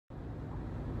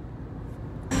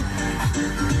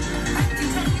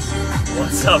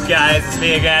What's up, guys? It's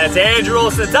me again. It's Andrew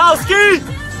Osantowski.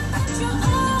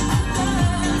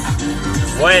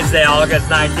 Wednesday, August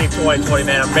 19th, 2020,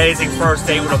 man. Amazing first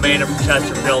date with Amanda from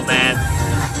Chesterfield, man.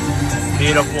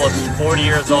 Beautiful. She's 40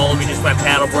 years old. We just went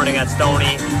paddleboarding at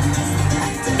Stony.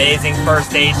 Amazing first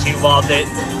date. She loved it.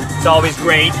 It's always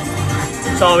great.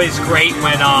 It's always great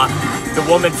when the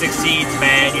woman succeeds,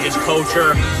 man. You just coach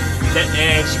her,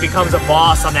 and she becomes a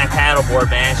boss on that paddleboard,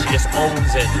 man. She just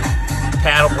owns it.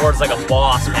 Paddleboard's like a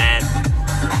boss, man.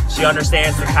 She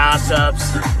understands the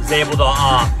concepts, is able to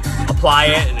apply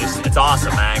it, and it's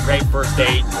awesome, man. Great first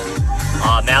date.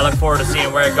 Now I look forward to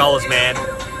seeing where it goes, man.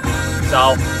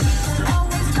 So,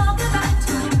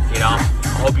 you know,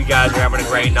 I hope you guys are having a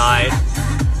great night.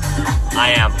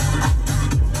 I am.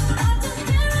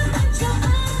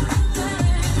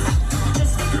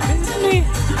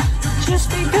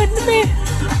 Just be good to me.